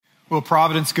Well,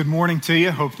 Providence, good morning to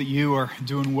you. Hope that you are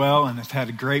doing well and have had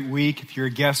a great week. If you're a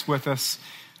guest with us,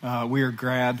 we are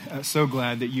so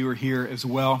glad that you are here as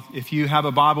well. If you have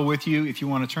a Bible with you, if you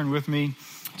want to turn with me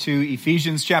to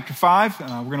Ephesians chapter 5, we're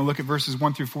going to look at verses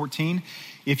 1 through 14.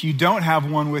 If you don't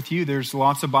have one with you, there's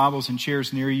lots of Bibles and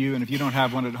chairs near you. And if you don't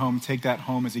have one at home, take that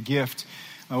home as a gift.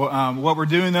 What we're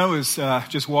doing, though, is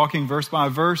just walking verse by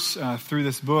verse through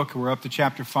this book. We're up to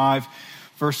chapter 5.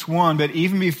 Verse 1, but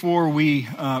even before we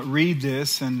read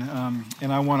this, and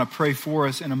I want to pray for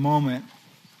us in a moment,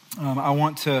 I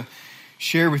want to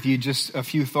share with you just a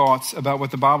few thoughts about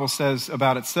what the Bible says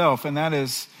about itself, and that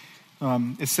is,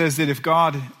 it says that if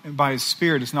God, by His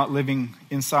Spirit, is not living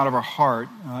inside of our heart,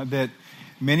 that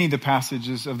many of the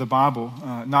passages of the Bible,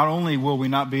 not only will we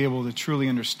not be able to truly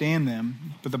understand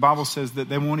them, but the Bible says that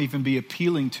they won't even be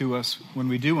appealing to us when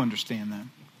we do understand them.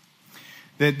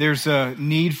 That there's a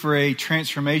need for a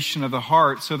transformation of the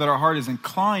heart so that our heart is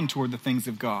inclined toward the things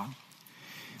of God.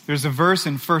 There's a verse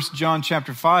in 1 John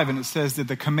chapter 5, and it says that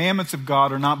the commandments of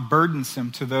God are not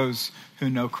burdensome to those who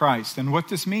know Christ. And what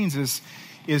this means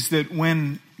is that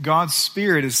when God's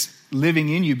Spirit is living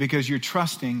in you because you're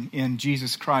trusting in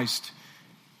Jesus Christ,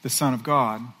 the Son of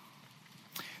God,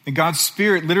 then God's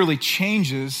Spirit literally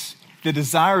changes the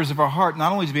desires of our heart,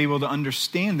 not only to be able to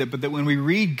understand it, but that when we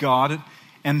read God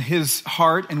and His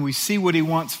heart, and we see what He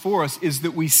wants for us, is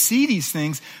that we see these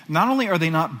things, not only are they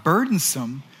not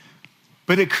burdensome,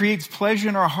 but it creates pleasure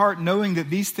in our heart, knowing that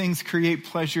these things create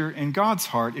pleasure in God's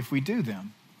heart if we do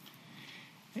them.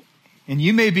 And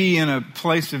you may be in a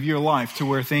place of your life to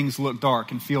where things look dark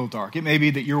and feel dark. It may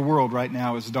be that your world right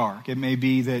now is dark. It may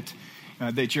be that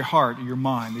your heart or your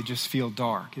mind, they just feel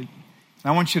dark.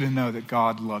 I want you to know that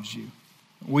God loves you.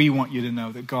 We want you to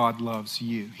know that God loves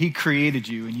you. He created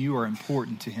you and you are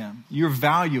important to Him. You're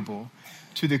valuable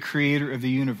to the Creator of the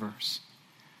universe.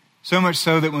 So much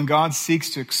so that when God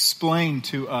seeks to explain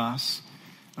to us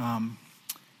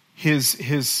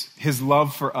His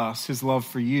love for us, His love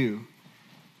for you,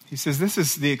 He says, this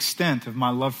is the extent of my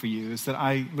love for you, is that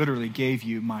I literally gave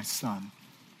you my Son.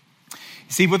 You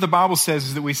see, what the Bible says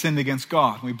is that we sinned against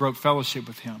God. We broke fellowship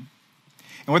with Him.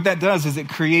 And what that does is it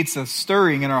creates a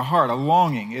stirring in our heart, a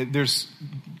longing. There's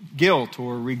guilt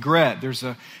or regret. There's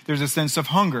a sense of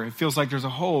hunger. It feels like there's a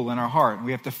hole in our heart, and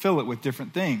we have to fill it with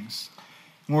different things.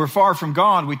 When we're far from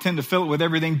God, we tend to fill it with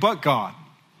everything but God,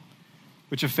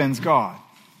 which offends God.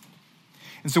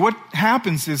 And so what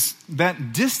happens is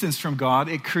that distance from God,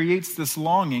 it creates this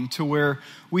longing to where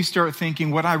we start thinking,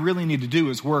 what I really need to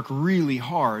do is work really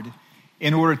hard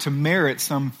in order to merit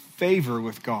some favor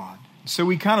with God. So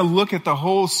we kind of look at the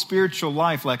whole spiritual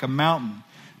life like a mountain.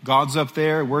 God's up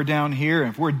there, we're down here.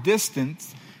 And if we're distant,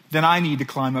 then I need to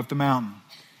climb up the mountain.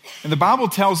 And the Bible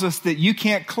tells us that you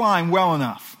can't climb well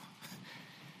enough.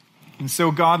 And so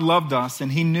God loved us,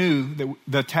 and He knew that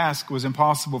the task was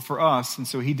impossible for us. And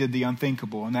so He did the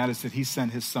unthinkable, and that is that He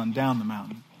sent His Son down the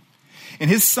mountain. And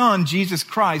His Son, Jesus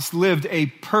Christ, lived a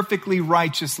perfectly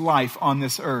righteous life on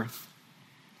this earth.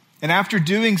 And after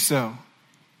doing so,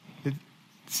 it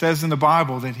says in the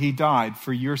Bible that He died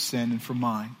for your sin and for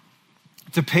mine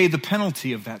to pay the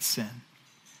penalty of that sin.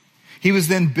 He was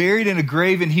then buried in a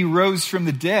grave and He rose from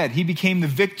the dead. He became the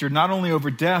victor not only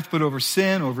over death, but over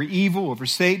sin, over evil, over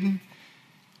Satan.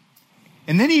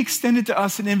 And then He extended to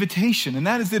us an invitation, and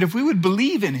that is that if we would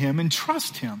believe in Him and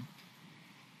trust Him,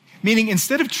 meaning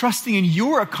instead of trusting in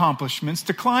your accomplishments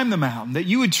to climb the mountain, that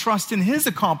you would trust in His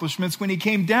accomplishments when He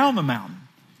came down the mountain.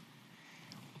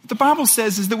 What the Bible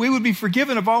says is that we would be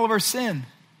forgiven of all of our sin.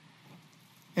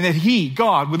 And that He,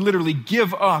 God, would literally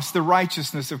give us the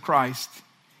righteousness of Christ.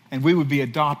 And we would be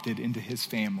adopted into His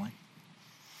family.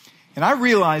 And I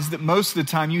realize that most of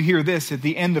the time you hear this at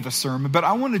the end of a sermon. But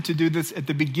I wanted to do this at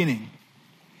the beginning.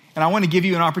 And I want to give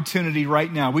you an opportunity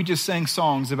right now. We just sang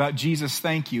songs about Jesus,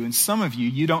 thank you. And some of you,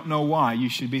 you don't know why you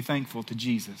should be thankful to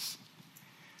Jesus.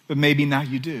 But maybe now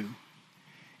you do.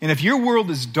 And if your world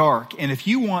is dark and if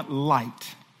you want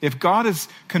light, if God is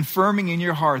confirming in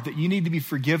your heart that you need to be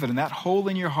forgiven and that hole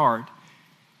in your heart,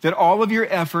 that all of your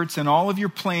efforts and all of your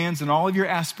plans and all of your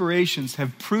aspirations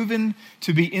have proven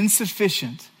to be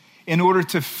insufficient in order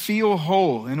to feel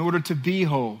whole, in order to be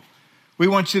whole, we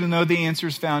want you to know the answer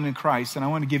is found in Christ. And I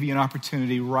want to give you an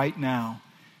opportunity right now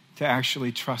to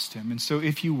actually trust Him. And so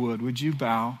if you would you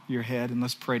bow your head and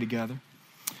let's pray together.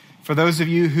 For those of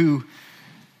you who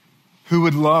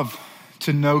would love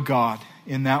to know God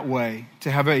in that way,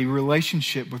 to have a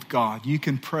relationship with God, you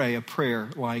can pray a prayer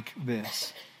like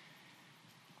this.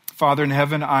 Father in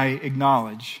heaven, I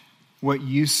acknowledge what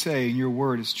you say in your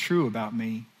word is true about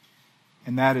me,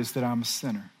 and that is that I'm a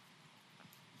sinner.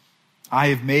 I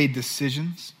have made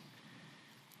decisions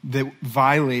that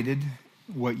violated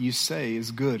what you say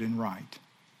is good and right.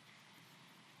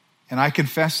 And I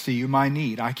confess to you my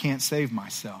need. I can't save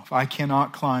myself. I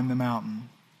cannot climb the mountain.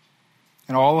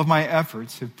 And all of my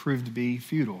efforts have proved to be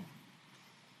futile.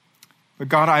 But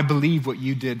God, I believe what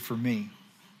you did for me.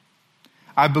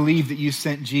 I believe that you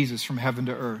sent Jesus from heaven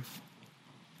to earth.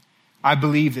 I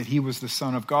believe that he was the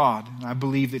Son of God. And I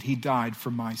believe that he died for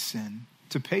my sin,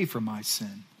 to pay for my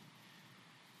sin.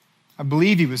 I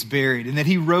believe he was buried and that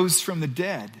he rose from the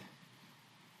dead.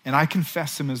 And I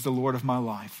confess him as the Lord of my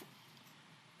life.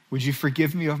 Would you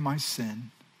forgive me of my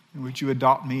sin? And would you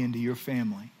adopt me into your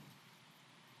family?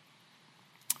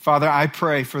 Father, I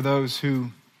pray for those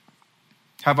who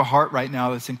have a heart right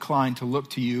now that's inclined to look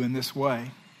to you in this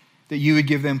way, that you would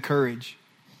give them courage,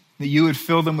 that you would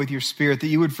fill them with your Spirit, that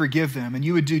you would forgive them, and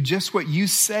you would do just what you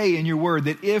say in your word,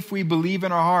 that if we believe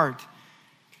in our heart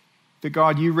that,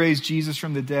 God, you raised Jesus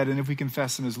from the dead, and if we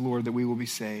confess him as Lord, that we will be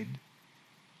saved.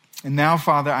 And now,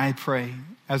 Father, I pray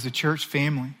as a church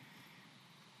family,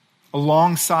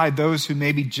 alongside those who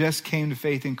maybe just came to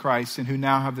faith in Christ and who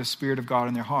now have the Spirit of God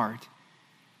in their heart,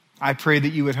 I pray that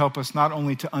you would help us not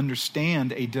only to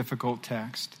understand a difficult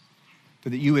text,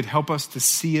 but that you would help us to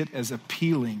see it as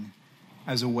appealing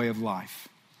as a way of life.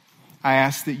 I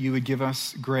ask that you would give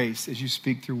us grace as you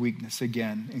speak through weakness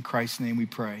again. In Christ's name we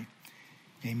pray.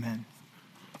 Amen.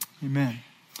 Amen.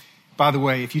 By the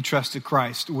way, if you trusted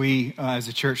Christ, we as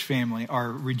a church family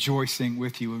are rejoicing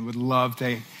with you and would love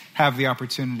to have the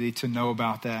opportunity to know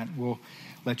about that. We'll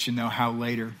let you know how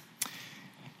later.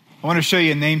 I want to show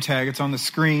you a name tag. It's on the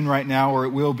screen right now, or it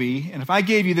will be. And if I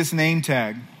gave you this name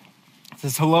tag, it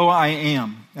says, "Hello, I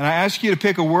am." And I ask you to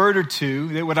pick a word or two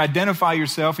that would identify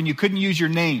yourself and you couldn't use your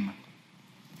name.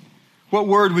 What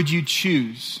word would you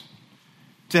choose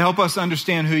to help us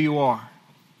understand who you are?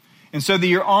 And so that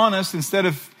you're honest, instead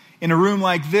of in a room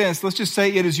like this, let's just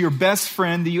say it is your best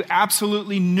friend that you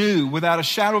absolutely knew without a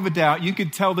shadow of a doubt. You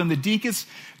could tell them the deepest,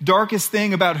 darkest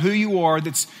thing about who you are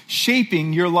that's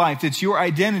shaping your life, that's your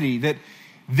identity, that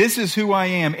this is who I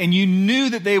am. And you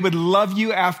knew that they would love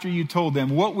you after you told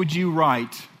them. What would you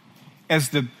write as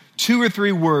the 2 or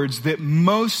 3 words that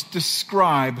most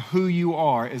describe who you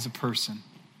are as a person?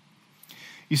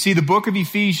 You see, the book of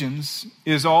Ephesians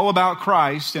is all about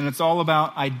Christ, and it's all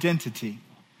about identity,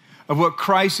 of what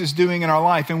Christ is doing in our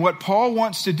life. And what Paul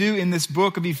wants to do in this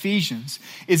book of Ephesians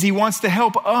is he wants to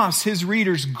help us, his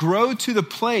readers, grow to the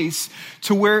place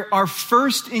to where our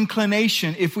first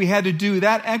inclination, if we had to do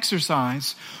that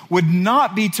exercise, would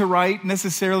not be to write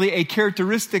necessarily a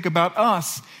characteristic about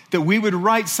us, that we would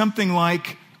write something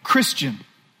like Christian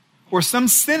or some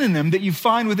synonym that you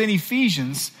find within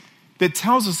Ephesians that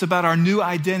tells us about our new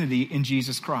identity in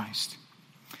Jesus Christ.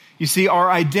 You see,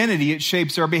 our identity, it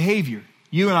shapes our behavior.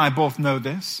 You and I both know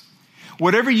this.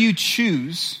 Whatever you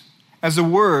choose as a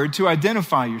word to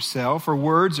identify yourself, or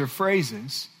words or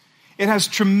phrases, it has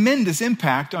tremendous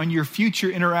impact on your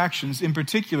future interactions, in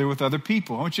particular with other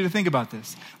people. I want you to think about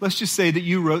this. Let's just say that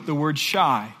you wrote the word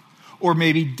shy, or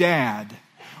maybe dad,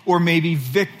 or maybe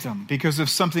victim because of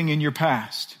something in your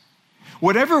past.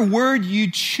 Whatever word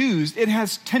you choose, it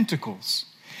has tentacles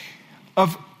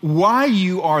of why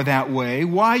you are that way,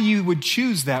 why you would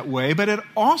choose that way, but it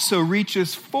also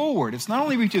reaches forward. It's not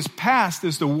only reaches past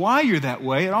as to why you're that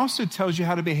way, it also tells you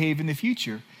how to behave in the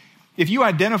future. If you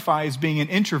identify as being an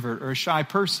introvert or a shy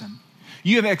person,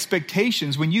 you have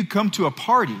expectations when you come to a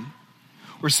party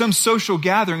or some social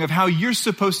gathering of how you're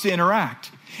supposed to interact.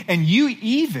 And you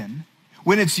even,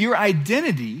 when it's your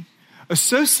identity,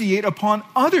 associate upon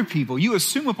other people. You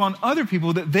assume upon other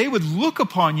people that they would look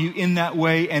upon you in that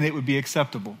way and it would be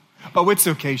acceptable. Oh, it's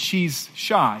okay. She's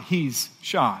shy. He's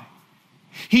shy.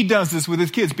 He does this with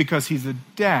his kids because he's a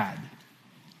dad.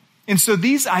 And so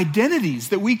these identities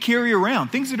that we carry around,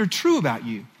 things that are true about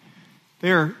you,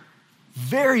 they're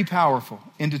very powerful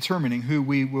in determining who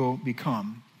we will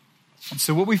become. And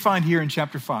so what we find here in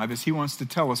chapter 5 is he wants to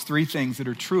tell us 3 things that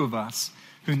are true of us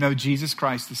who know Jesus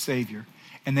Christ the Savior.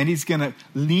 And then he's going to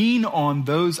lean on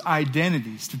those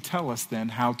identities to tell us then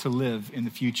how to live in the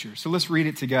future. So let's read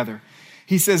it together.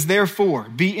 He says, "Therefore,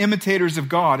 be imitators of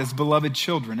God as beloved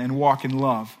children and walk in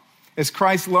love, as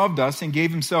Christ loved us and gave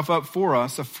himself up for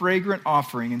us, a fragrant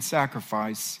offering and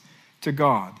sacrifice to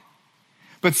God.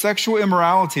 But sexual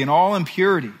immorality and all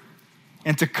impurity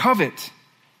and to covet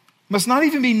must not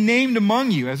even be named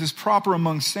among you as is proper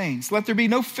among saints. Let there be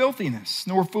no filthiness,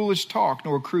 nor foolish talk,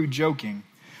 nor crude joking,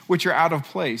 which are out of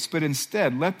place, but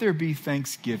instead let there be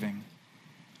thanksgiving.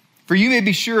 For you may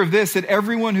be sure of this, that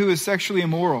everyone who is sexually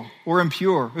immoral or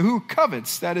impure, who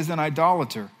covets, that is an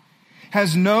idolater,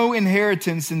 has no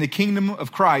inheritance in the kingdom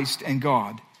of Christ and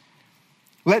God.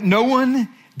 Let no one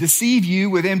deceive you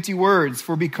with empty words.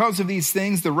 For because of these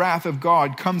things, the wrath of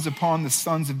God comes upon the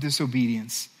sons of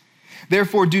disobedience.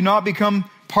 Therefore, do not become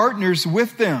partners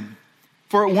with them.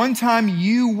 For at one time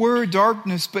you were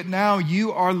darkness, but now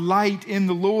you are light in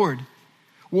the Lord.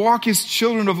 Walk as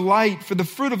children of light, for the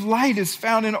fruit of light is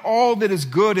found in all that is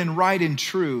good and right and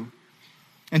true.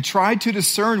 And try to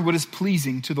discern what is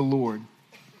pleasing to the Lord.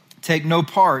 Take no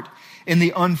part in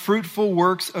the unfruitful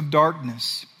works of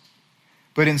darkness,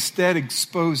 but instead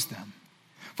expose them.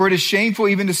 For it is shameful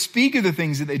even to speak of the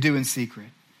things that they do in secret.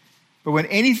 But when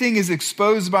anything is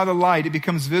exposed by the light, it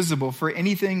becomes visible, for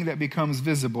anything that becomes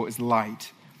visible is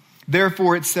light.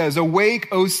 Therefore it says, awake,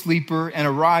 O sleeper, and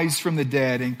arise from the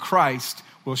dead, and Christ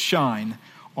will shine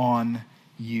on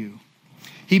you.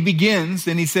 He begins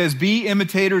and he says, be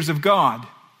imitators of God.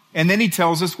 And then he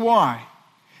tells us why.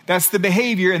 That's the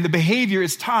behavior, and the behavior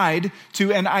is tied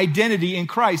to an identity in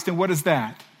Christ. And what is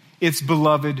that? It's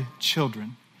beloved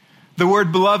children. The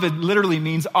word beloved literally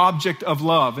means object of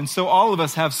love. And so all of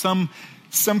us have some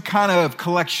kind of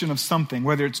collection of something,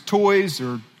 whether it's toys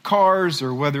or cars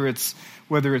or whether it's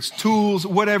tools,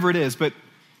 whatever it is. But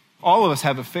all of us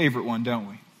have a favorite one, don't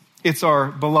we? It's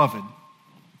our beloved.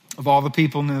 Of all the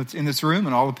people in this room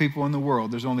and all the people in the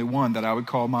world, there's only one that I would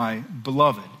call my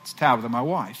beloved. It's Tabitha, my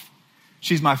wife.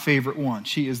 She's my favorite one.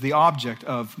 She is the object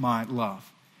of my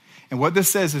love. And what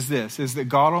this says is this, is that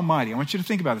God Almighty, I want you to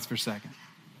think about this for a second.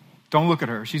 Don't look at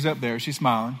her. She's up there. She's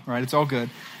smiling, right? It's all good.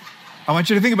 I want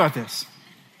you to think about this.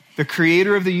 The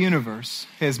creator of the universe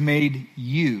has made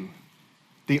you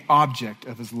the object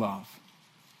of his love.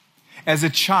 As a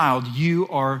child, you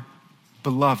are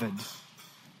beloved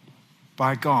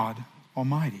by God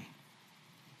Almighty.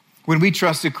 When we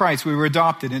trusted Christ, we were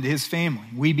adopted into his family.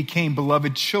 We became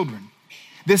beloved children.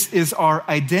 This is our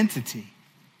identity.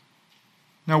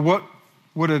 Now, what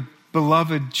would a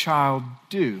beloved child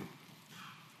do?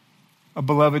 A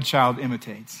beloved child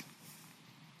imitates.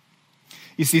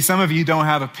 You see, some of you don't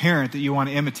have a parent that you want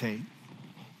to imitate.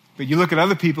 But you look at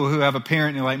other people who have a parent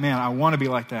and you're like, man, I want to be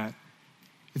like that.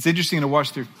 It's interesting to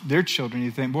watch their children.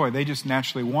 You think, boy, they just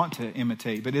naturally want to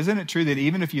imitate. But isn't it true that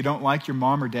even if you don't like your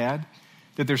mom or dad,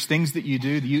 that there's things that you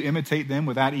do that you imitate them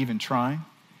without even trying?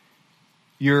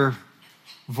 Your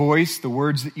voice, the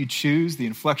words that you choose, the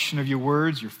inflection of your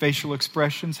words, your facial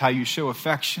expressions, how you show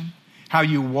affection, how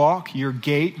you walk, your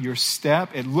gait, your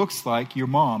step, it looks like your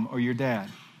mom or your dad.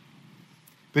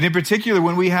 But in particular,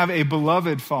 when we have a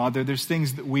beloved father, there's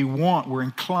things that we're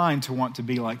inclined to want to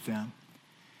be like them.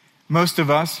 Most of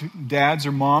us, dads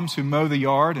or moms who mow the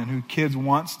yard and who kids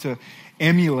wants to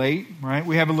emulate, right?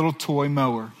 We have a little toy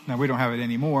mower. Now, we don't have it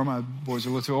anymore. My boys are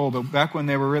a little too old, but back when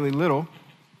they were really little,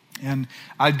 and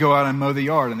I'd go out and mow the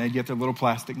yard, and they'd get their little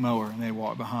plastic mower, and they'd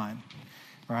walk behind,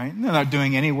 right? And they're not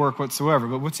doing any work whatsoever.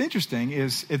 But what's interesting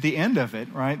is at the end of it,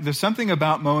 right, there's something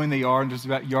about mowing the yard, just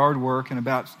about yard work and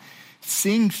about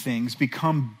seeing things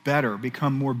become better,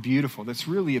 become more beautiful. That's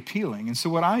really appealing. And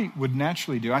so what I would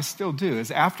naturally do, I still do,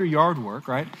 is after yard work,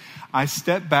 right, I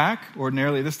step back.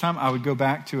 Ordinarily this time I would go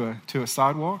back to a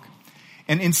sidewalk.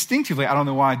 And instinctively, I don't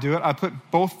know why I do it, I put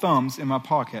both thumbs in my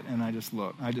pocket and I just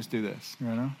look. I just do this, you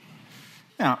know.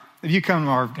 Now, if you come to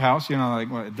our house, you know,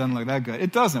 like, well, it doesn't look that good.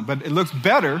 It doesn't, but it looks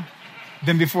better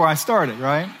than before I started,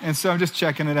 right? And so I'm just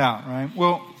checking it out, right?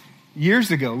 Well, years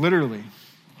ago, literally,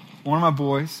 one of my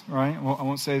boys, right? Well, I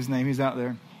won't say his name. He's out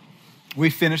there.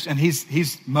 We finished, and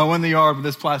he's mowing the yard with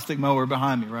this plastic mower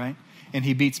behind me, right? And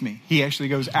he beats me. He actually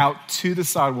goes out to the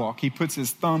sidewalk. He puts his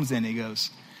thumbs in. He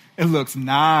goes, it looks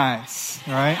nice,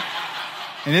 right?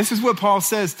 And this is what Paul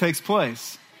says takes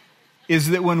place,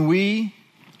 is that when we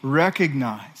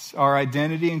recognize our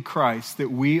identity in Christ,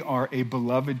 that we are a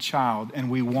beloved child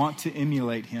and we want to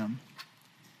emulate him,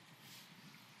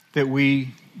 that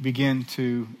we begin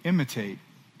to imitate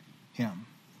him.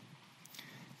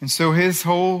 And so his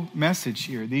whole message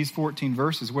here, these 14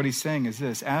 verses, what he's saying is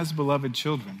this: as beloved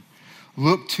children,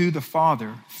 look to the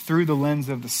Father through the lens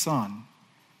of the Son.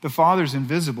 The Father's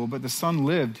invisible, but the Son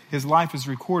lived. His life is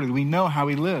recorded. We know how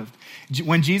he lived.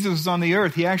 When Jesus was on the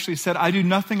earth, he actually said, I do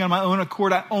nothing on my own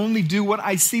accord. I only do what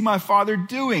I see my Father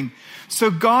doing.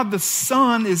 So God the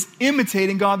Son is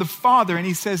imitating God the Father, and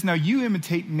he says, now you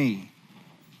imitate me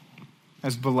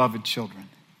as beloved children.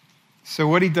 So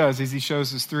what he does is he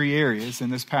shows us three areas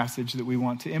in this passage that we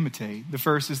want to imitate. The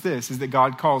first is this, is that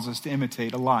God calls us to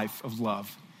imitate a life of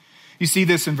love. You see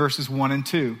this in verses 1 and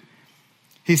 2.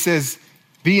 He says,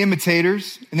 be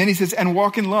imitators. And then he says, and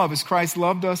walk in love as Christ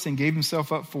loved us and gave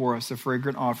himself up for us, a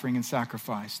fragrant offering and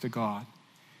sacrifice to God.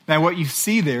 Now what you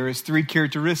see there is three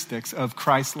characteristics of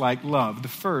Christ-like love. The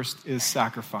first is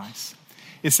sacrifice.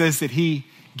 It says that he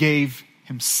gave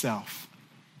himself.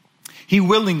 He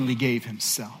willingly gave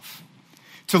himself.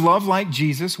 To love like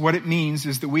Jesus, what it means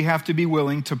is that we have to be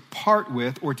willing to part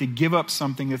with or to give up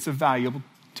something that's valuable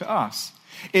to us.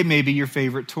 It may be your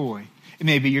favorite toy. It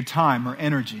may be your time or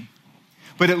energy.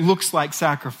 But it looks like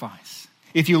sacrifice.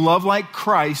 If you love like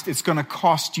Christ, it's going to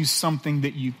cost you something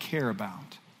that you care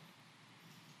about.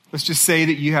 Let's just say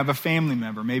that you have a family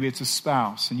member, maybe it's a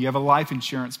spouse, and you have a life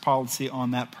insurance policy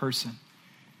on that person,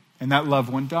 and that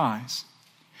loved one dies.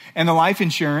 And the life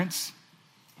insurance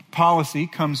policy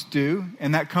comes due,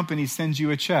 and that company sends you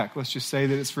a check. Let's just say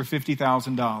that it's for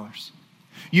 $50,000.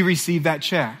 You receive that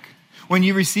check. When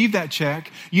you receive that check,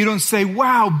 you don't say,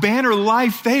 wow, Banner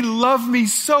Life, they love me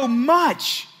so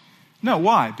much. No,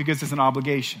 why? Because it's an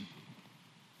obligation.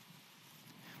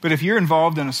 But if you're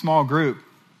involved in a small group,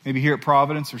 maybe here at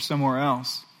Providence or somewhere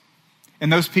else,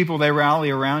 and those people, they rally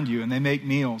around you and they make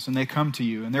meals and they come to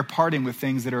you and they're parting with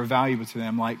things that are valuable to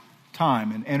them like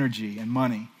time and energy and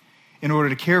money in order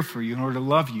to care for you, in order to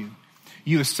love you,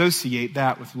 you associate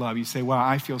that with love. You say, wow,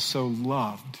 I feel so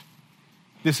loved.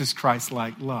 This is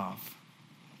Christ-like love.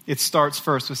 It starts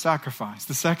first with sacrifice.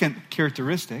 The second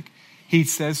characteristic, he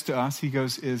says to us, he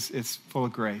goes, it's full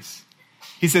of grace.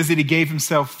 He says that he gave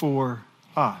himself for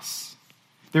us.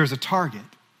 There's a target.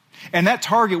 And that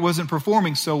target wasn't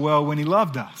performing so well when he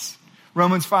loved us.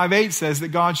 Romans 5:8 says that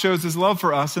God shows his love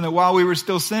for us and that while we were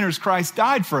still sinners, Christ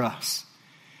died for us.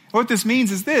 What this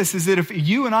means is this, is that if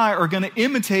you and I are going to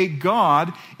imitate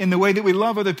God in the way that we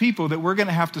love other people, that we're going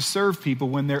to have to serve people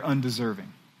when they're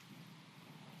undeserving.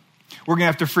 We're going to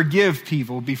have to forgive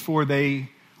people before they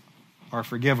are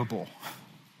forgivable.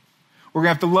 We're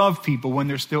going to have to love people when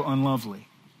they're still unlovely.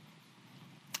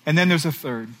 And then there's a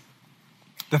third.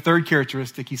 The third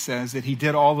characteristic, he says, that he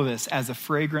did all of this as a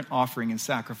fragrant offering and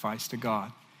sacrifice to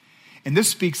God. And this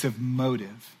speaks of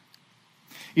motive.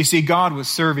 You see, God was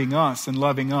serving us and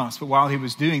loving us, but while he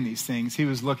was doing these things, he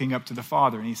was looking up to the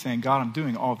Father and he's saying, God, I'm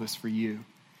doing all this for you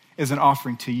as an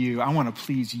offering to you. I want to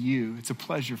please you. It's a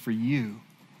pleasure for you.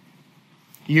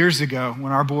 Years ago,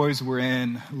 when our boys were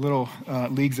in little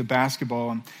leagues of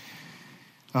basketball,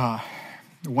 and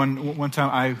one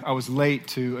time I was late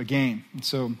to a game. And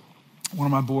so one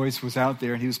of my boys was out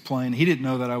there and he was playing. He didn't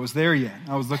know that I was there yet.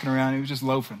 I was looking around. He was just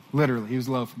loafing. Literally, he was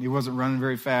loafing. He wasn't running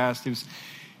very fast.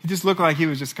 He just looked like he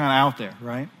was just kind of out there,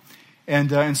 right?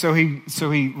 And so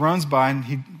he runs by and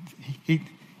he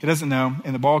doesn't know,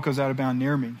 and the ball goes out of bounds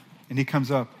near me, and he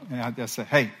comes up and I said,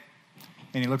 hey.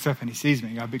 And he looks up and he sees me.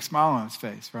 He got a big smile on his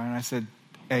face, right? And I said,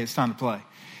 hey, it's time to play.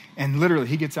 And literally,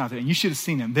 he gets out there. And you should have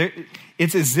seen him.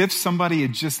 It's as if somebody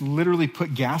had just literally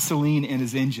put gasoline in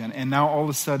his engine. And now all of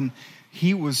a sudden,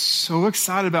 he was so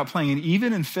excited about playing. And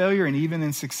even in failure and even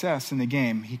in success in the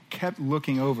game, he kept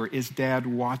looking over. Is Dad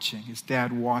watching? Is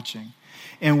Dad watching?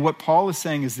 And what Paul is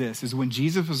saying is this, is when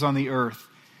Jesus was on the earth,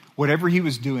 whatever he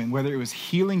was doing, whether it was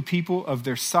healing people of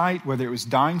their sight, whether it was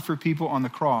dying for people on the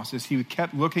cross, as he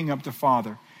kept looking up to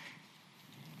Father,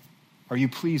 are you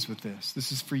pleased with this?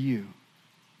 This is for you.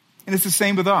 And it's the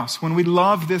same with us. When we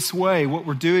love this way, what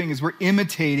we're doing is we're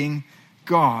imitating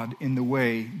God in the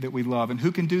way that we love. And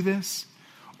who can do this?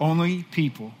 Only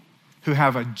people who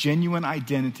have a genuine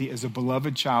identity as a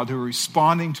beloved child, who are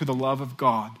responding to the love of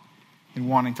God and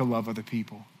wanting to love other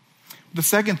people. The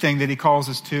second thing that he calls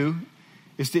us to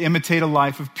is to imitate a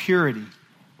life of purity.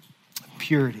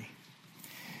 Purity.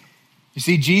 You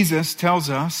see, Jesus tells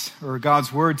us, or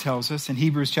God's word tells us in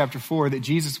Hebrews chapter 4, that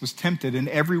Jesus was tempted in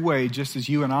every way just as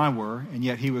you and I were, and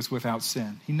yet he was without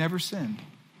sin. He never sinned.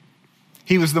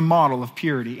 He was the model of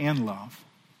purity and love.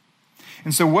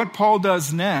 And so what Paul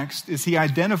does next is he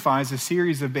identifies a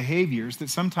series of behaviors that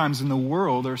sometimes in the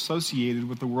world are associated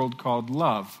with the world called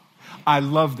love. I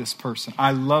love this person.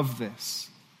 I love this.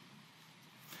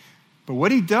 But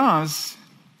what he does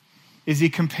is he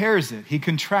compares it. He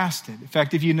contrasts it. In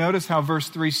fact, if you notice how verse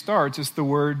 3 starts, it's the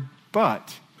word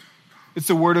but. It's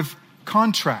the word of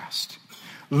contrast.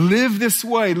 Live this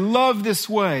way, love this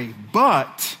way,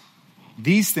 but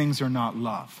these things are not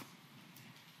love.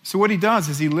 So what he does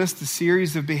is he lists a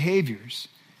series of behaviors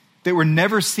that were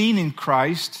never seen in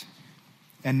Christ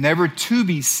and never to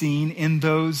be seen in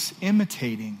those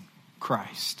imitating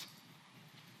Christ.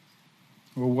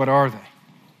 Well, what are they?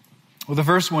 Well, the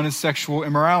first one is sexual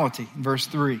immorality, verse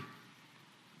 3.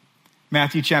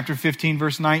 Matthew chapter 15,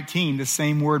 verse 19, the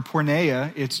same word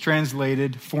porneia, it's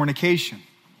translated fornication.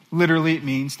 Literally, it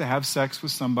means to have sex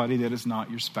with somebody that is not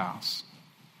your spouse.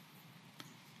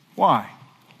 Why?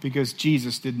 Because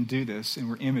Jesus didn't do this, and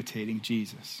we're imitating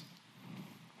Jesus.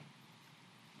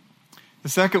 The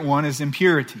second one is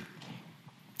impurity.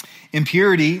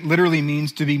 Impurity literally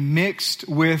means to be mixed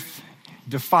with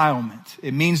defilement.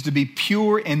 It means to be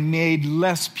pure and made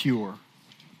less pure.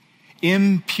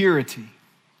 Impurity.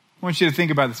 I want you to think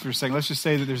about this for a second. Let's just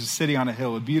say that there's a city on a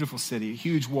hill, a beautiful city, a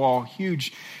huge wall,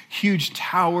 huge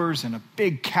towers, and a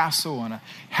big castle, and a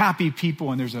happy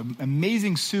people, and there's an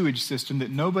amazing sewage system that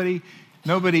nobody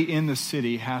in the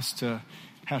city has to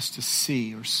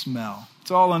see or smell.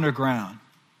 It's all underground.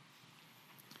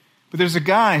 But there's a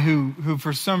guy who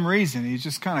for some reason, he's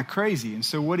just kind of crazy. And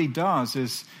so what he does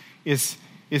is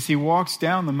he walks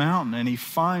down the mountain and he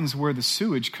finds where the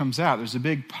sewage comes out. There's a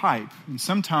big pipe. And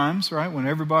sometimes, right, when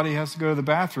everybody has to go to the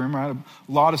bathroom, right,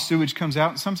 a lot of sewage comes out.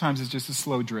 And sometimes it's just a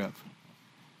slow drip.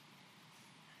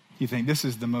 You think, this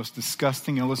is the most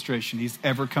disgusting illustration he's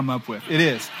ever come up with. It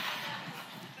is.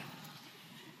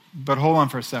 But hold on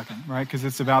for a second, right, because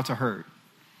it's about to hurt.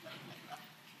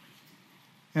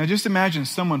 Now just imagine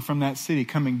someone from that city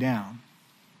coming down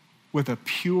with a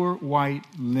pure white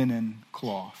linen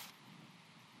cloth.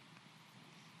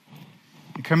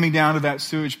 And coming down to that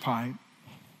sewage pipe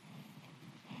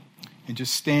and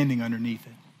just standing underneath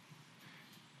it.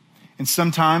 And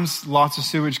sometimes lots of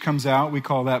sewage comes out. We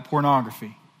call that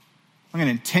pornography. I'm going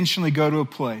to intentionally go to a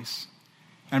place.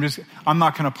 I'm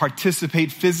not going to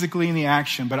participate physically in the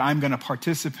action, but I'm going to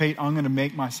participate. I'm going to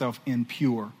make myself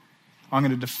impure. I'm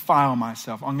going to defile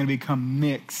myself. I'm going to become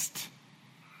mixed.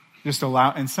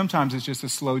 And sometimes it's just a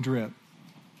slow drip.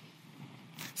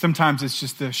 Sometimes it's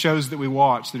just the shows that we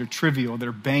watch that are trivial, that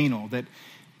are banal, that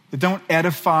don't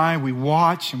edify. We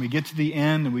watch and we get to the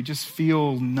end and we just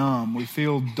feel numb. We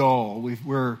feel dull.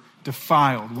 We're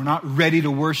defiled. We're not ready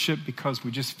to worship because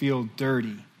we just feel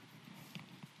dirty.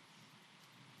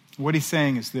 What he's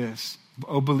saying is this: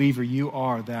 oh, believer, you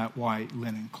are that white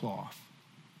linen cloth.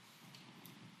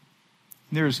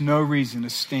 There is no reason to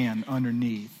stand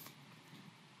underneath.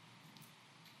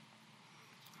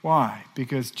 Why?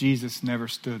 Because Jesus never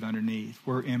stood underneath.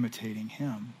 We're imitating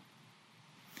him.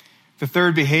 The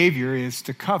third behavior is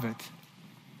to covet.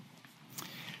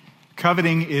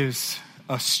 Coveting is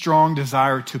a strong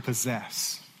desire to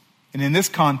possess. And in this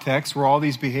context, where all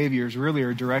these behaviors really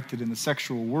are directed in the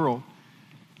sexual world,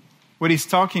 what he's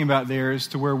talking about there is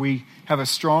to where we have a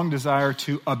strong desire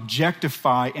to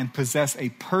objectify and possess a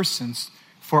person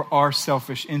for our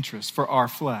selfish interests, for our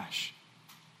flesh.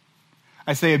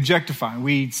 I say objectify.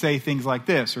 We say things like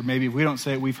this, or maybe if we don't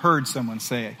say it, we've heard someone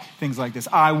say it. Things like this: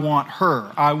 I want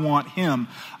her, I want him,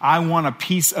 I want a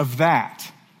piece of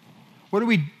that. What are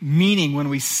we meaning when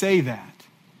we say that?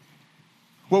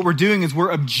 What we're doing is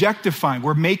we're objectifying.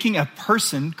 We're making a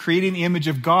person, creating the image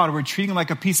of God. We're treating them like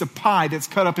a piece of pie that's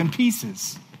cut up in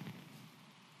pieces.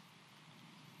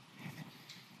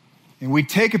 And we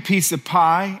take a piece of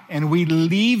pie and we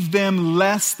leave them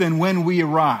less than when we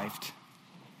arrived.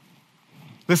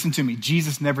 Listen to me,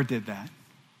 Jesus never did that.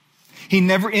 He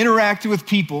never interacted with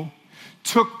people,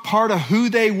 took part of who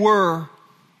they were,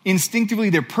 instinctively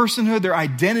their personhood, their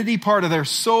identity, part of their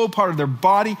soul, part of their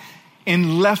body,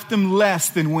 and left them less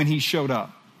than when he showed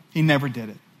up. He never did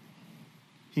it.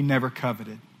 He never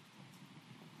coveted.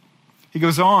 He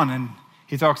goes on and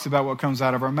he talks about what comes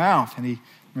out of our mouth, and we're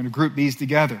going to group these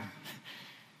together.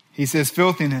 He says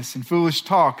filthiness and foolish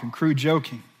talk and crude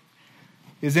joking.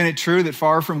 Isn't it true that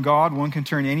far from God, one can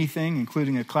turn anything,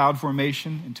 including a cloud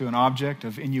formation, into an object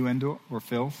of innuendo or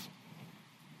filth?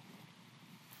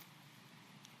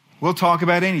 We'll talk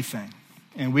about anything,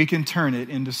 and we can turn it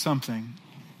into something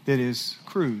that is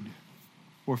crude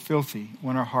or filthy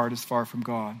when our heart is far from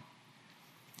God.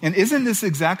 And isn't this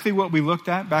exactly what we looked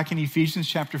at back in Ephesians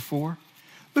chapter 4?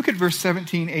 Look at verse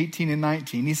 17, 18, and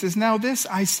 19. He says, now this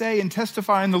I say and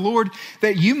testify in the Lord,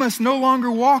 that you must no longer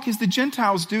walk as the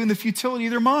Gentiles do in the futility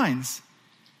of their minds.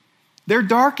 They're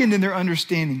darkened in their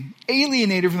understanding,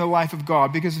 alienated from the life of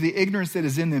God because of the ignorance that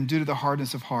is in them due to the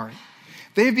hardness of heart.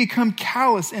 They have become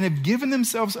callous and have given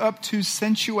themselves up to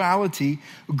sensuality,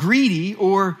 greedy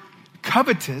or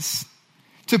covetous,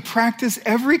 to practice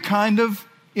every kind of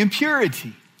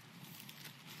impurity.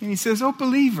 And he says, oh,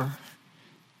 believer,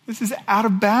 this is out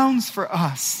of bounds for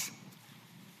us.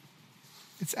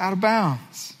 It's out of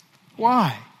bounds.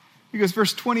 Why? Because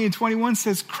verse 20 and 21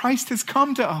 says, Christ has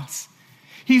come to us.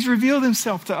 He's revealed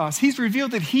himself to us. He's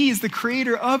revealed that he is the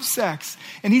creator of sex.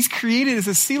 And he's created as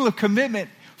a seal of commitment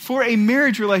for a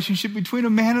marriage relationship between a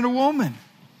man and a woman.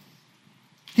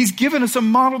 He's given us a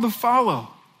model to follow.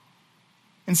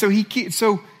 And so he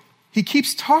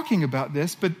keeps talking about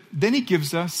this, but then he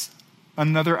gives us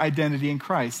another identity in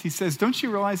Christ. He says, don't you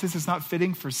realize this is not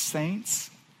fitting for saints?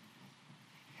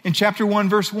 In chapter 1,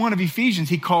 verse 1 of Ephesians,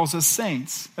 he calls us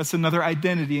saints. That's another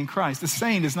identity in Christ. The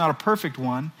saint is not a perfect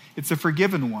one. It's a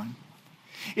forgiven one.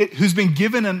 who's been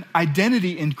given an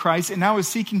identity in Christ and now is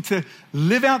seeking to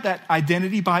live out that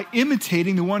identity by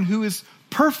imitating the one who is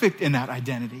perfect in that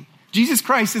identity. Jesus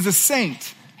Christ is a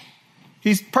saint.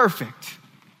 He's perfect.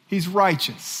 He's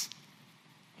righteous.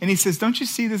 And he says, don't you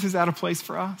see this is out of place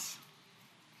for us?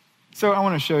 So I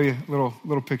want to show you a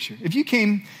little picture. If you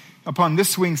came upon this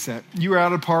swing set, you were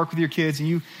out at a park with your kids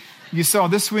and you saw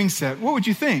this swing set, what would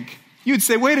you think? You would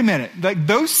say, wait a minute, like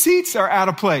those seats are out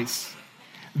of place.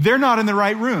 They're not in the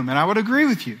right room. And I would agree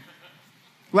with you.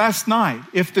 Last night,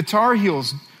 if the Tar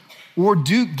Heels wore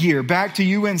Duke gear back to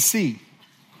UNC,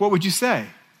 what would you say?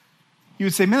 You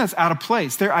would say, man, that's out of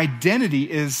place. Their identity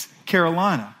is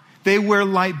Carolina. They wear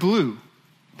light blue.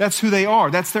 That's who they are.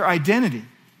 That's their identity.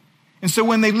 And so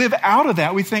when they live out of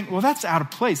that, we think, well, that's out of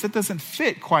place. That doesn't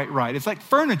fit quite right. It's like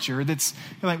furniture that's,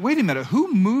 you're like, wait a minute,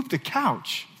 who moved the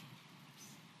couch?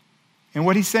 And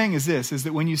what he's saying is this, is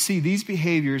that when you see these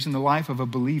behaviors in the life of a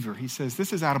believer, he says,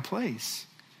 this is out of place.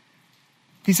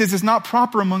 He says it's not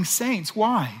proper among saints.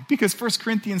 Why? Because 1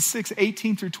 Corinthians 6,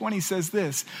 18 through 20 says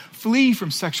this, flee from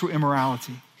sexual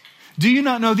immorality. Do you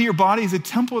not know that your body is a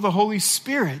temple of the Holy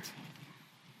Spirit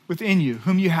within you,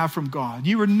 whom you have from God?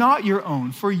 You are not your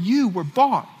own, for you were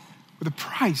bought with a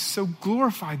price. So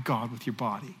glorify God with your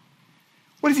body.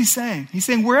 What is he saying? He's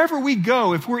saying wherever we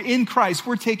go, if we're in Christ,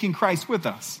 we're taking Christ with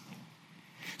us.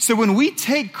 So when we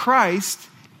take Christ,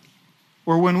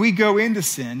 or when we go into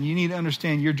sin, you need to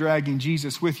understand you're dragging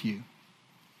Jesus with you.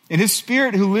 And his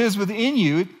Spirit who lives within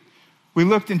you, we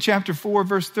looked in chapter 4,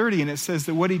 verse 30, and it says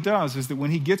that what he does is that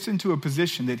when he gets into a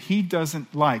position that he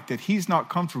doesn't like, that he's not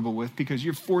comfortable with because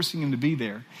you're forcing him to be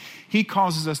there, he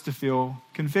causes us to feel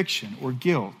conviction or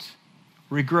guilt,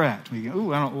 regret. We go,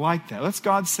 ooh, I don't like that. That's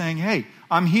God saying, hey,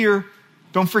 I'm here.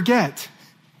 Don't forget.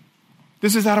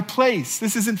 This is out of place.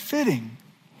 This isn't fitting.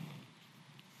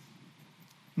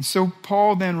 And so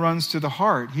Paul then runs to the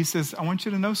heart. He says, I want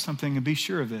you to know something and be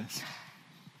sure of this.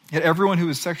 Yet everyone who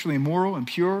is sexually immoral,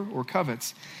 impure, or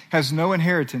covets has no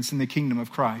inheritance in the kingdom of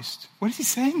Christ. What is he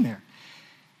saying there?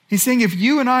 He's saying if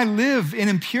you and I live in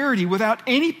impurity without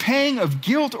any pang of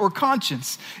guilt or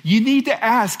conscience, you need to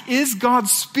ask, is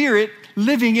God's Spirit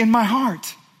living in my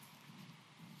heart?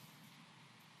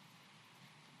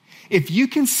 If you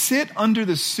can sit under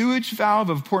the sewage valve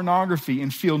of pornography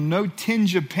and feel no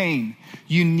tinge of pain,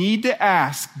 you need to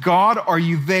ask, God, are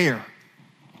you there?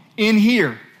 In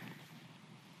here?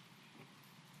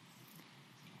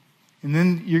 And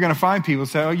then you're going to find people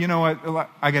say, oh, you know what?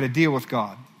 I got to deal with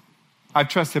God. I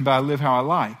trust him, but I live how I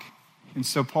like. And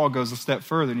so Paul goes a step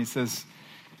further and he says,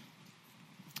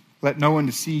 let no one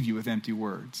deceive you with empty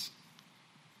words.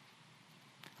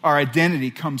 Our identity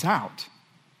comes out.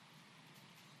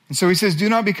 And so he says, do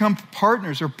not become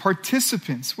partners or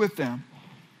participants with them.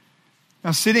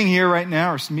 Now, sitting here right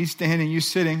now, or me standing, you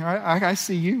sitting, right? I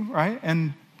see you, right?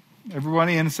 And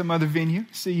everybody in some other venue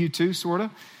see you too, sort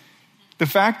of. The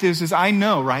fact is I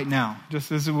know right now,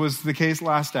 just as it was the case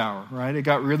last hour, right? It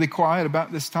got really quiet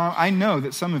about this time. I know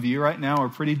that some of you right now are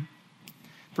pretty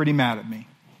mad at me.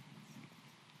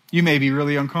 You may be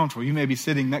really uncomfortable. You may be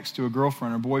sitting next to a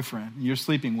girlfriend or boyfriend you're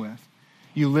sleeping with,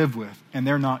 you live with, and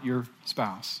they're not your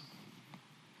spouse.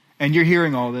 And you're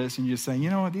hearing all this and you're saying, you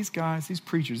know what, these guys, these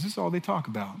preachers, this is all they talk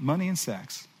about, money and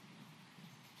sex.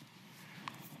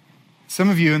 Some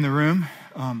of you in the room,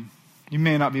 you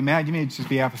may not be mad. You may just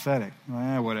be apathetic.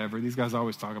 Whatever. These guys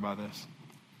always talk about this.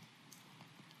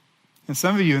 And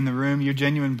some of you in the room, you're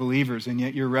genuine believers, and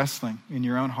yet you're wrestling in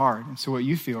your own heart. And so what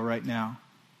you feel right now,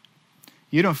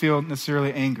 you don't feel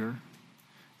necessarily anger,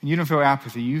 and you don't feel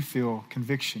apathy. You feel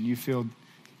conviction. You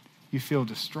feel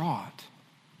distraught.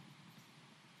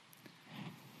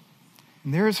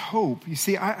 And there is hope. You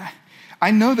see,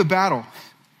 I know the battle.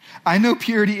 I know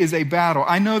purity is a battle.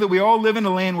 I know that we all live in a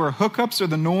land where hookups are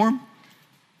the norm,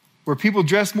 where people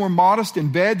dress more modest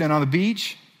in bed than on the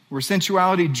beach, where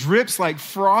sensuality drips like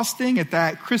frosting at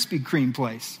that Krispy Kreme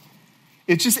place.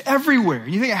 It's just everywhere.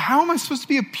 You think, how am I supposed to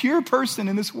be a pure person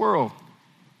in this world?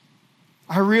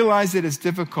 I realize that it's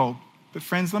difficult, but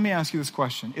friends, let me ask you this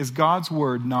question. Is God's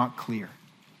word not clear?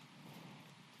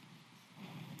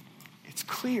 It's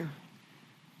clear.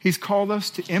 He's called us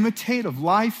to imitate a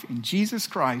life in Jesus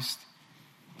Christ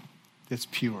that's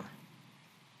pure.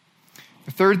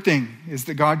 The third thing is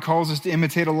that God calls us to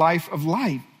imitate a life of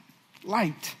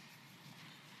light.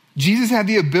 Jesus had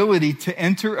the ability to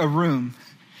enter a room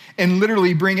and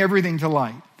literally bring everything to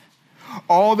light.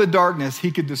 All the darkness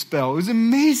he could dispel. It was an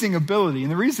amazing ability.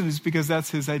 And the reason is because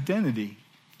that's his identity.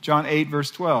 John 8,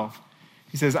 verse 12.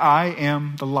 He says, I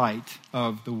am the light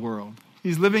of the world.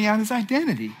 He's living out his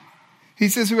identity. He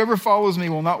says, whoever follows me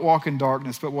will not walk in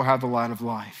darkness, but will have the light of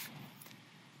life.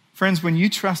 Friends, when you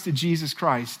trusted Jesus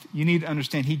Christ, you need to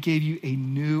understand he gave you a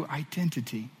new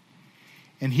identity.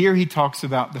 And here he talks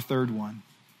about the third one.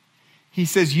 He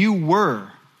says you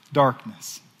were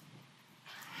darkness.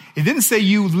 It didn't say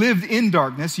you lived in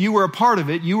darkness. You were a part of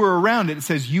it. You were around it. It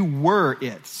says you were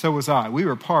it. So was I. We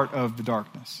were part of the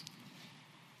darkness.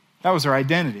 That was our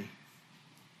identity.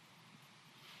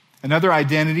 Another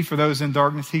identity for those in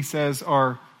darkness, he says,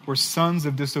 were sons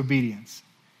of disobedience.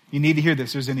 You need to hear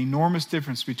this. There's an enormous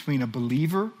difference between a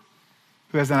believer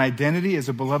who has an identity as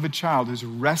a beloved child who's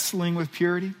wrestling with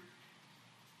purity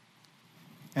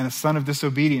and a son of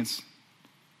disobedience,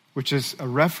 which is a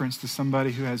reference to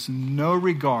somebody who has no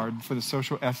regard for the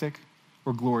social ethic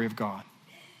or glory of God.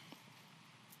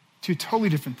 Two totally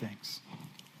different things.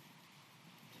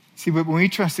 See, but when we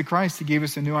trusted Christ, he gave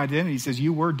us a new identity. He says,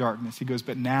 you were darkness. He goes,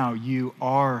 but now you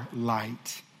are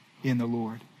light in the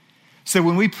Lord. So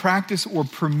when we practice or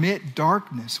permit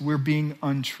darkness, we're being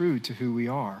untrue to who we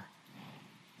are.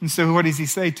 And so what does he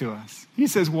say to us? He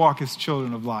says, walk as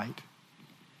children of light.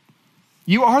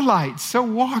 You are light, so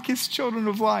walk as children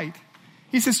of light.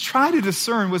 He says, try to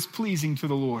discern what's pleasing to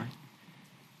the Lord.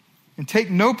 And take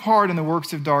no part in the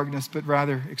works of darkness, but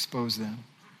rather expose them.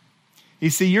 You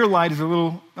see, your light is a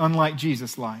little unlike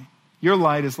Jesus' light. Your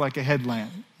light is like a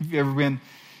headlamp. Have you ever been,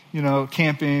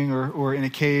 camping or in a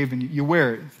cave and you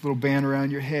wear it, a little band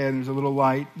around your head and there's a little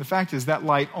light. The fact is that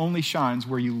light only shines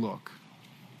where you look.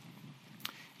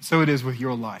 So it is with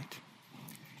your light.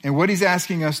 And what he's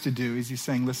asking us to do is he's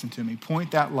saying, listen to me,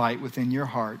 point that light within your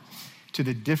heart to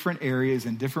the different areas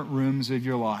and different rooms of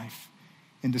your life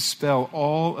and dispel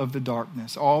all of the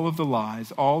darkness, all of the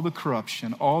lies, all the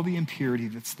corruption, all the impurity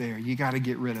that's there. You got to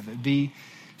get rid of it. Be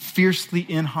fiercely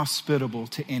inhospitable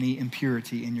to any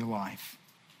impurity in your life.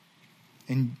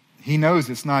 And he knows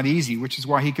it's not easy, which is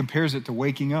why he compares it to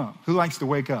waking up. Who likes to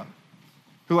wake up?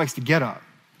 Who likes to get up?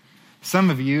 Some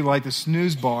of you, like the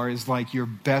snooze bar is like your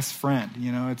best friend.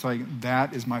 It's like,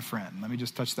 that is my friend. Let me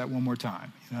just touch that one more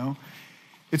time,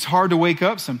 It's hard to wake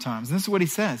up sometimes. And this is what he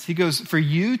says. He goes, for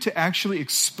you to actually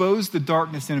expose the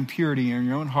darkness and impurity in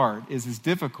your own heart is as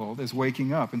difficult as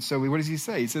waking up. And so what does he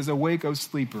say? He says, awake, O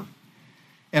sleeper,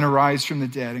 and arise from the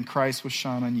dead, and Christ will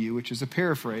shine on you, which is a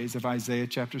paraphrase of Isaiah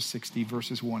chapter 60,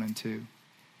 verses 1 and 2.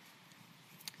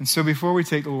 And so before we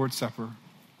take the Lord's Supper,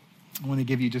 I want to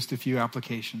give you just a few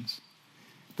applications.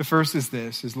 The first is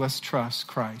this, is let's trust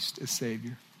Christ as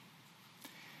Savior.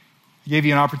 I gave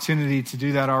you an opportunity to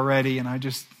do that already, and I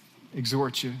just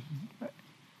exhort you.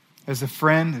 As a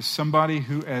friend, as somebody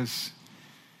who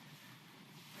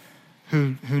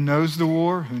knows the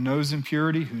war, who knows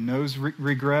impurity, who knows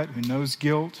regret, who knows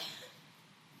guilt,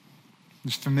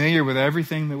 who's familiar with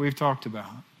everything that we've talked about.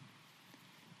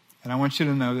 And I want you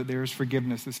to know that there is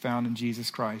forgiveness that's found in Jesus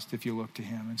Christ if you look to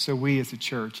him. And so we as a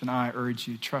church, and I urge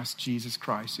you, trust Jesus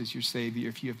Christ as your Savior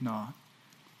if you have not.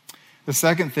 The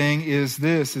second thing is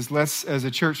this, is let's, as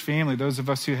a church family, those of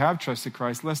us who have trusted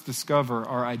Christ, let's discover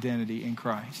our identity in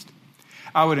Christ.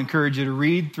 I would encourage you to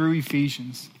read through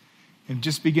Ephesians and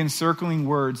just begin circling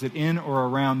words that in or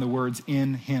around the words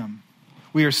in him.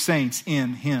 We are saints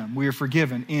in him. We are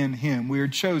forgiven in him. We are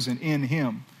chosen in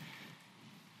him.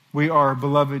 We are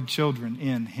beloved children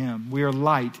in him. We are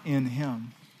light in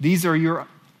him. This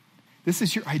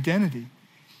is your identity.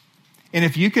 And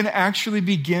if you can actually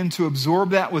begin to absorb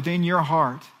that within your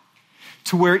heart,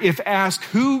 to where if asked,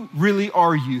 who really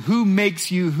are you? Who makes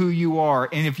you who you are?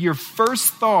 And if your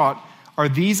first thought are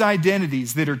these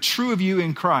identities that are true of you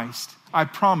in Christ, I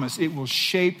promise it will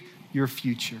shape your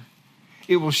future.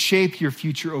 It will shape your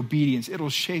future obedience. It'll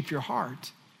shape your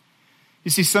heart.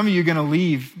 You see, some of you are going to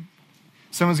leave.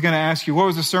 Someone's going to ask you, what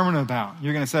was the sermon about?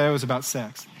 You're going to say it was about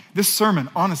sex. This sermon,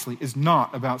 honestly, is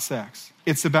not about sex.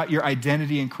 It's about your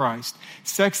identity in Christ.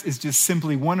 Sex is just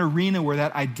simply one arena where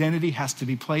that identity has to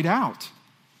be played out.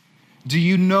 Do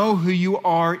you know who you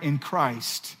are in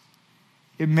Christ?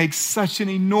 It makes such an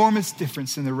enormous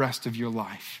difference in the rest of your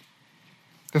life.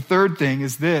 The third thing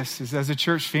is this, is as a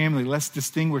church family, let's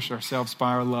distinguish ourselves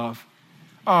by our love.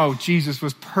 Oh, Jesus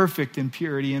was perfect in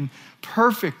purity and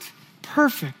perfect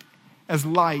as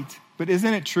light. But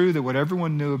isn't it true that what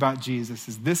everyone knew about Jesus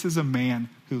is this is a man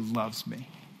who loves me?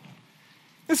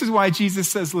 This is why Jesus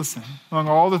says, listen, among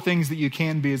all the things that you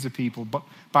can be as a people, but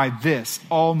by this,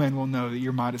 all men will know that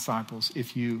you're my disciples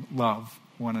if you love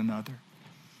one another.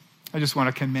 I just want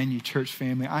to commend you, church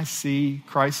family. I see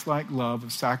Christ-like love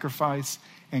of sacrifice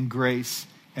and grace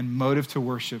and motive to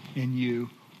worship in you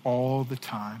all the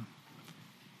time.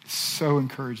 It's so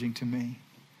encouraging to me.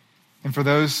 And for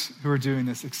those who are doing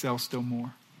this, excel still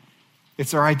more.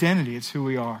 It's our identity. It's who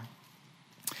we are.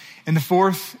 And the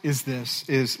fourth is this,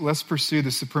 is let's pursue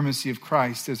the supremacy of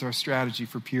Christ as our strategy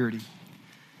for purity.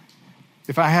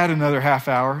 If I had another half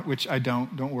hour, which I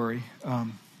don't worry,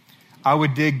 I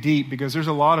would dig deep, because there's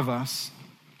a lot of us,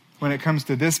 when it comes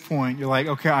to this point, you're like,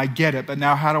 okay, I get it, but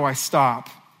now how do I stop?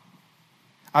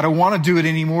 I don't want to do it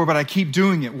anymore, but I keep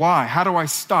doing it. Why? How do I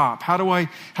stop? How do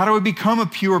I become a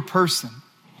pure person?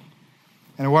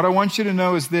 And what I want you to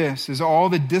know is this, is all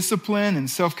the discipline and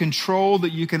self-control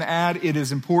that you can add, it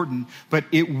is important, but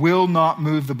it will not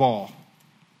move the ball.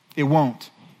 It won't.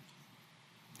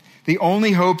 The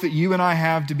only hope that you and I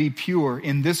have to be pure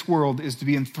in this world is to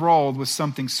be enthralled with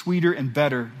something sweeter and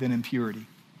better than impurity.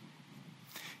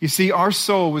 You see, our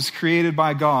soul was created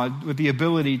by God with the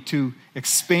ability to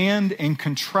expand and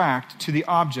contract to the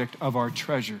object of our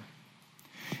treasure.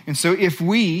 And so if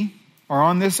we are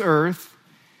on this earth,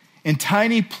 and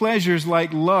tiny pleasures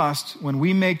like lust, when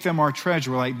we make them our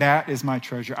treasure, we're like, that is my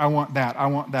treasure. I want that, I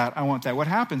want that, I want that. What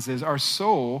happens is our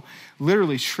soul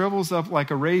literally shrivels up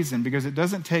like a raisin, because it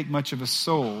doesn't take much of a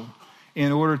soul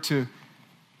in order to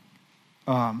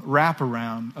wrap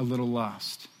around a little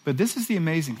lust. But this is the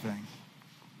amazing thing.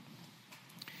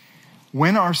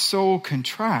 When our soul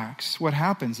contracts, what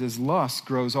happens is lust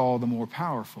grows all the more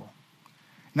powerful.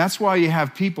 And that's why you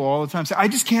have people all the time say, I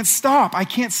just can't stop. I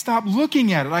can't stop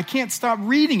looking at it. I can't stop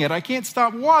reading it. I can't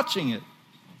stop watching it.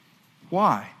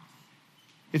 Why?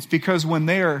 It's because when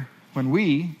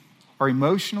we are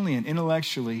emotionally and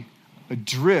intellectually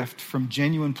adrift from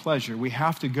genuine pleasure, we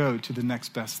have to go to the next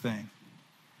best thing.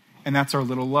 And that's our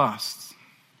little lusts.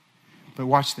 But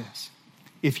watch this.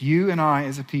 If you and I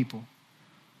as a people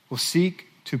will seek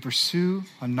to pursue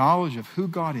a knowledge of who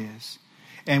God is,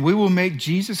 and we will make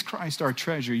Jesus Christ our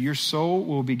treasure, your soul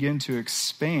will begin to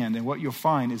expand. And what you'll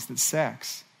find is that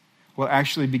sex will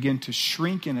actually begin to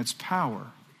shrink in its power.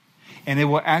 And it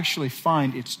will actually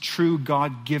find its true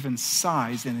God-given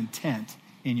size and intent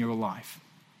in your life.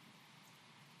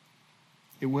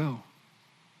 It will.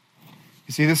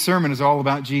 You see, this sermon is all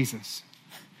about Jesus.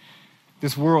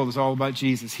 This world is all about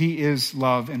Jesus. He is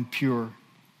love and pure,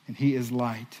 and He is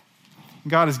light. And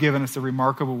God has given us a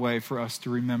remarkable way for us to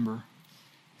remember,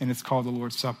 and it's called the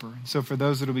Lord's Supper. So for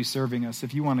those that will be serving us,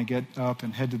 if you want to get up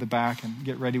and head to the back and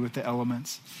get ready with the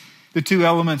elements. The two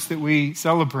elements that we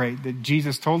celebrate, that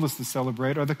Jesus told us to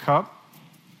celebrate, are the cup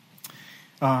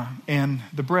and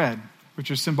the bread, which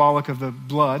are symbolic of the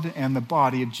blood and the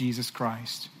body of Jesus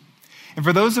Christ. And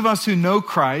for those of us who know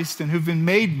Christ and who've been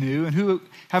made new and who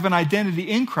have an identity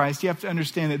in Christ, you have to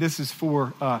understand that this is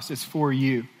for us. It's for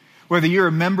you. Whether you're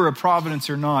a member of Providence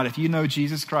or not, if you know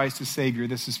Jesus Christ as Savior,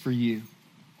 this is for you.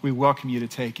 We welcome you to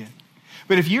take it.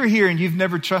 But if you're here and you've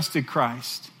never trusted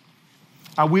Christ,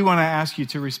 we want to ask you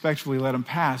to respectfully let them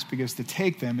pass, because to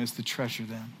take them is to treasure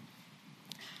them.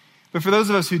 But for those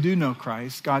of us who do know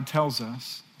Christ, God tells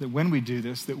us that when we do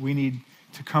this, that we need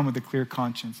to come with a clear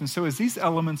conscience. And so as these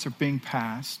elements are being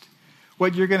passed,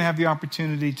 what you're going to have the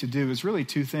opportunity to do is really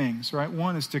two things, right?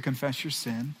 One is to confess your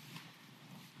sin,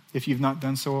 if you've not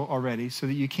done so already, so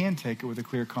that you can take it with a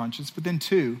clear conscience. But then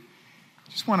two,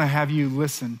 just want to have you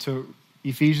listen to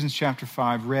Ephesians chapter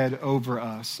 5 read over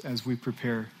us as we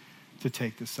prepare to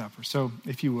take this supper. So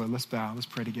if you would, let's bow, let's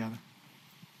pray together.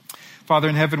 Father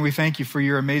in heaven, we thank you for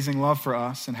your amazing love for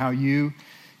us and how you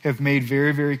have made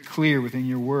very, very clear within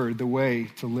your word the way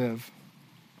to live.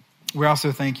 We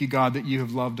also thank you, God, that you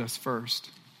have loved us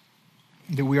first,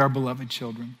 that we are beloved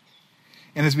children.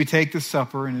 And as we take this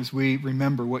supper and as we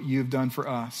remember what you have done for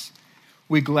us,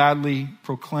 we gladly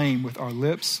proclaim with our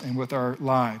lips and with our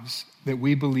lives that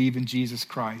we believe in Jesus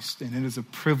Christ, and it is a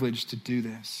privilege to do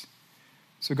this.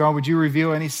 So God, would you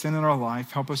reveal any sin in our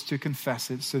life? Help us to confess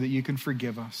it so that you can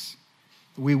forgive us.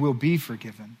 We will be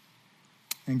forgiven.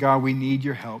 And God, we need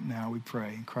your help now, we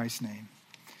pray. In Christ's name,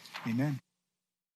 amen.